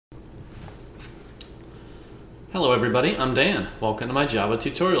Hello everybody, I'm Dan. Welcome to my Java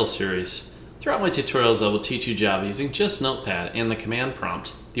tutorial series. Throughout my tutorials I will teach you Java using just Notepad and the command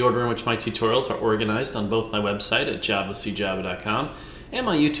prompt. The order in which my tutorials are organized on both my website at java.util and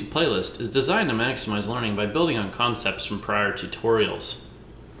my YouTube playlist is designed to maximize learning by building on concepts from prior tutorials.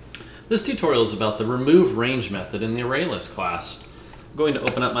 This tutorial is about the removeRange method in the ArrayList class. I'm going to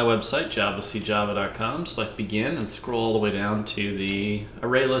open up my website, java.util, select begin, and scroll all the way down to the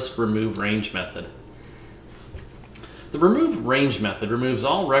ArrayList removeRange method. The removeRange method removes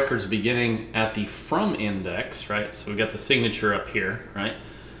all records beginning at the fromIndex, right? So we got the signature up here, right?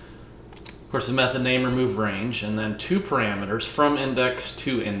 Of course, the method name removeRange, and then two parameters, fromIndex,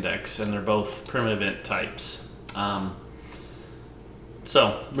 toIndex, and they're both primitive int types.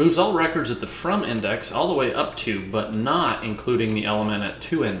 So moves all records at the fromIndex all the way up to, but not including the element at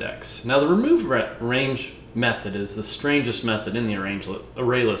toIndex. Now the removeRange method is the strangest method in the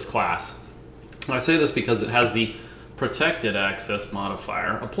ArrayList class. I say this because it has the protected access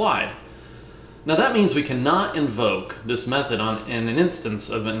modifier applied. Now that means we cannot invoke this method in an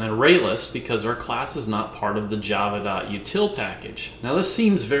instance of an ArrayList because our class is not part of the java.util package. Now this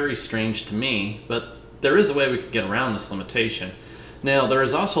seems very strange to me, but there is a way we could get around this limitation. Now there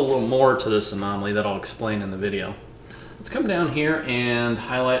is also a little more to this anomaly that I'll explain in the video. Let's come down here and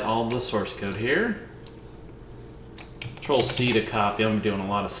highlight all the source code here. Control C to copy. I'm doing a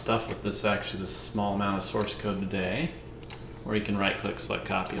lot of stuff with this, actually, this small amount of source code today. Or you can right click, select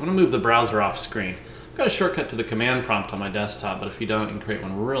copy. I'm going to move the browser off screen. I've got a shortcut to the command prompt on my desktop, but if you don't, you can create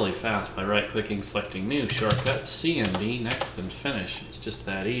one really fast by right clicking, selecting new, shortcut, CMD, next, and finish. It's just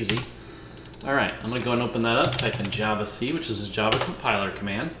that easy. Alright, I'm going to go and open that up, type in javac, which is a Java compiler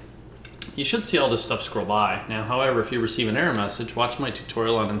command. You should see all this stuff scroll by. Now, however, if you receive an error message, watch my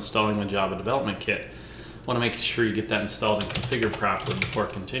tutorial on installing the Java development kit. Want to make sure you get that installed and configured properly before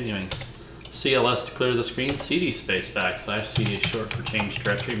continuing. CLS to clear the screen, CD space backslash, CD is short for change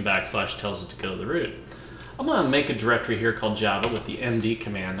directory, and backslash tells it to go to the root. I'm going to make a directory here called Java with the MD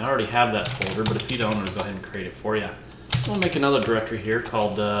command. I already have that folder, but if you don't, I'm going to go ahead and create it for you. I'm going to make another directory here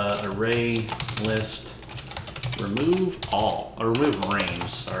called ArrayList removeRange,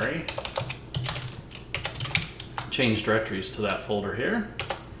 sorry. Change directories to that folder here.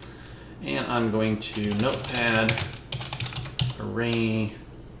 And I'm going to notepad ArrayList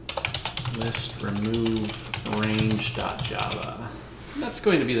removeRange.java. That's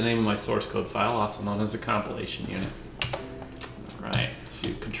going to be the name of my source code file, also known as a compilation unit. Alright,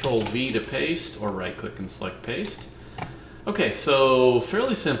 so Control V to paste, or right click and select paste. Okay, so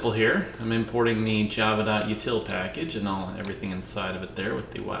fairly simple here. I'm importing the java.util package and everything inside of it there with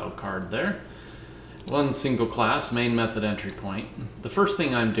the wildcard there. One single class, main method entry point. The first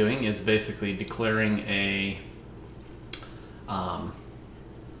thing I'm doing is basically declaring an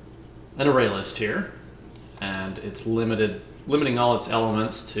array list here, and it's limiting all its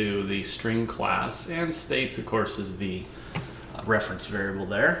elements to the string class, and states, of course, is the reference variable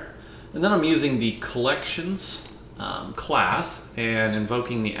there. And then I'm using the collections class and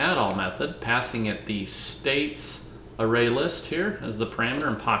invoking the addAll method, passing it the states array list here as the parameter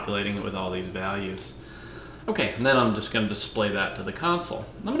and populating it with all these values. Okay, and then I'm just going to display that to the console.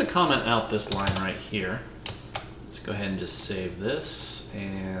 I'm going to comment out this line right here. Let's go ahead and just save this,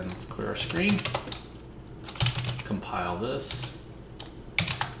 and let's clear our screen. Compile this,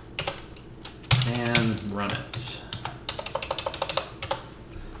 and run it.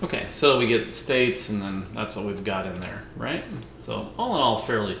 Okay, so we get states, and then that's what we've got in there, right? So all in all,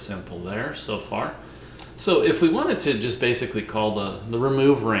 fairly simple there so far. So if we wanted to just basically call the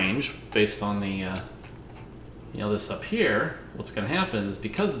removeRange based on the this up here, what's going to happen is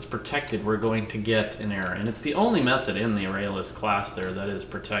because it's protected, we're going to get an error, and it's the only method in the ArrayList class there that is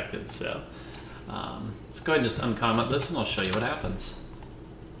protected. So let's go ahead and just uncomment this, and I'll show you what happens.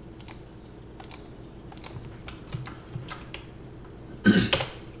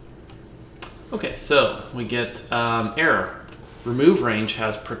 Okay, so we get error. removeRange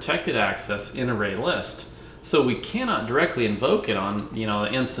has protected access in ArrayList. So we cannot directly invoke it on the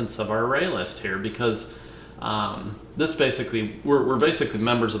instance of our ArrayList here because this basically, we're basically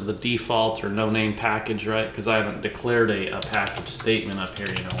members of the default or no name package, right? Because I haven't declared a package statement up here,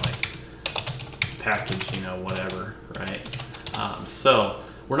 like package, whatever, right? So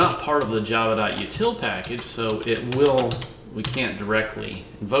we're not part of the java.util package, so we can't directly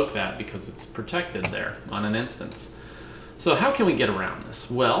invoke that because it's protected there on an instance. So how can we get around this?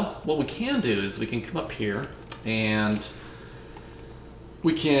 Well, what we can do is we can come up here and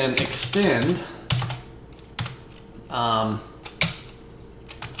we can extend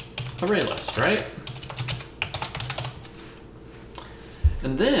ArrayList, right?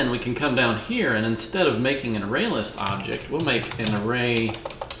 And then we can come down here, and instead of making an ArrayList object, we'll make an ArrayList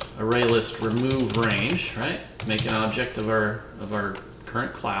removeRange, right? Make an object of our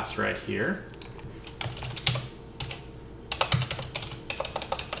current class right here.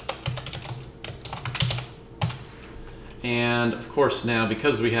 And of course now,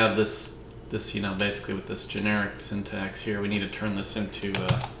 because we have this basically with this generic syntax here, we need to turn this into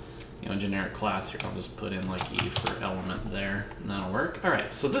a generic class here. I'll just put in like E for element there, and that'll work. All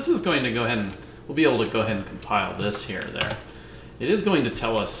right, so this is going to go ahead and, we'll be able to go ahead and compile this here or there. It is going to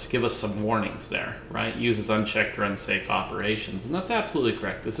give us some warnings there, right? Uses unchecked or unsafe operations, and that's absolutely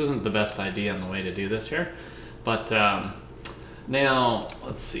correct. This isn't the best idea on the way to do this here, but now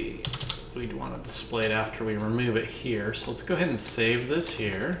let's see. We'd want to display it after we remove it here, so let's go ahead and save this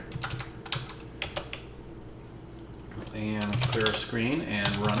here. And let's clear our screen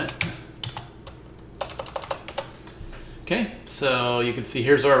and run it. Okay, so you can see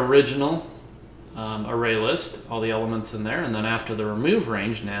here's our original array list, all the elements in there, and then after the remove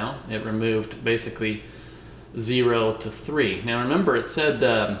range now, it removed basically 0 to 3. Now remember, it said,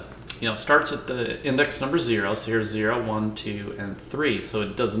 starts at the index number 0, so here's 0, 1, 2, and 3. So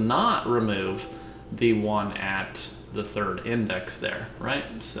it does not remove the one at the third index there,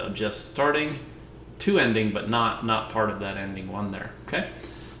 right? So just starting to ending, but not part of that ending one there, okay?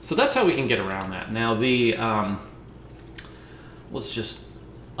 So that's how we can get around that. Now let's just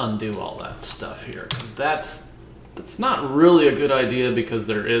undo all that stuff here, because that's not really a good idea, because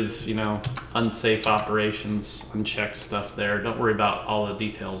there is, unsafe operations, unchecked stuff there. Don't worry about all the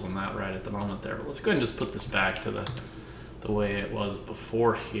details on that right at the moment there, but let's go ahead and just put this back to the way it was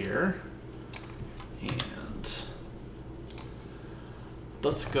before here. And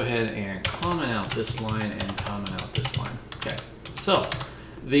let's go ahead and comment out this line and comment out this line. Okay, so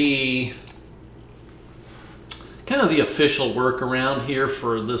the kind of the official workaround here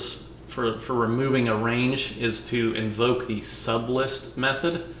for this for removing a range is to invoke the sublist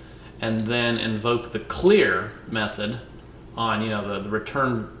method and then invoke the clear method on the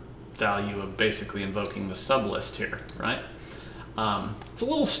return value of basically invoking the sublist here, right? It's a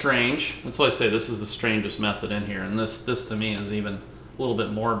little strange. That's why I say this is the strangest method in here, and this to me is even a little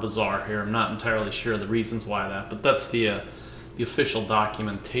bit more bizarre here. I'm not entirely sure the reasons why that, but that's the official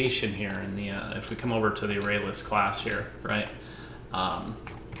documentation here. And if we come over to the ArrayList class here, right,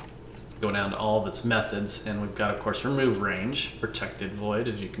 go down to all of its methods, and we've got, of course, removeRange, protected void,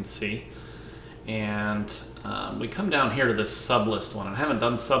 as you can see, and we come down here to this sublist one. I haven't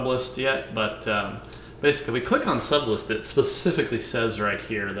done sublist yet, but basically, we click on sublist. It specifically says right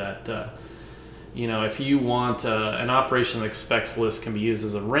here that if you want an operation that expects list can be used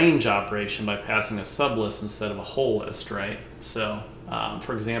as a range operation by passing a sublist instead of a whole list, right? So,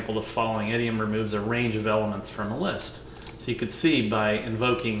 for example, the following idiom removes a range of elements from a list. So you could see by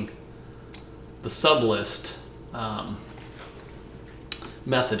invoking the sublist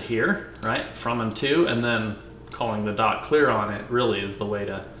method here, right, from and to, and then calling the dot clear on it really is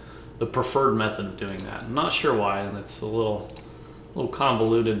the preferred method of doing that. I'm not sure why, and it's a little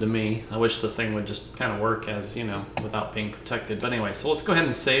convoluted to me. I wish the thing would just kind of work as, without being protected. But anyway, so let's go ahead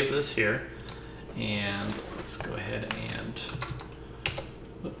and save this here. And let's go ahead and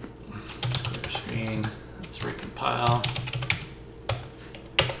let's clear screen. Let's recompile.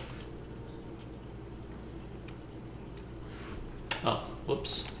 Oh,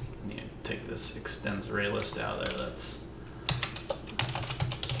 whoops. I need to take this extends ArrayList out of there. That's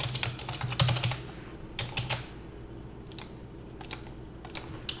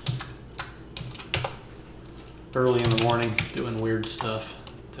early in the morning doing weird stuff,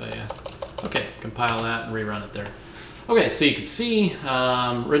 tell ya. Okay, compile that and rerun it there. Okay, so you can see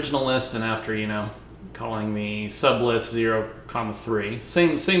original list, and after calling the sublist 0, 3,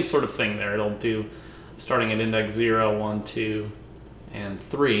 same sort of thing there. It'll do starting at index 0, 1, 2, and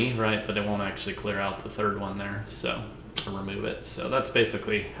 3, right? But it won't actually clear out the third one there, so or remove it. So that's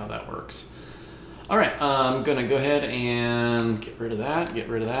basically how that works. All right, I'm gonna go ahead and get rid of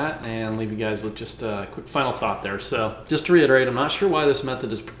that, and leave you guys with just a quick final thought there. So just to reiterate, I'm not sure why this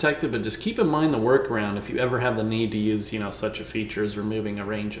method is protected, but just keep in mind the workaround if you ever have the need to use, such a feature as removing a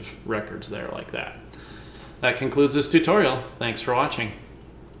range of records there like that. That concludes this tutorial. Thanks for watching.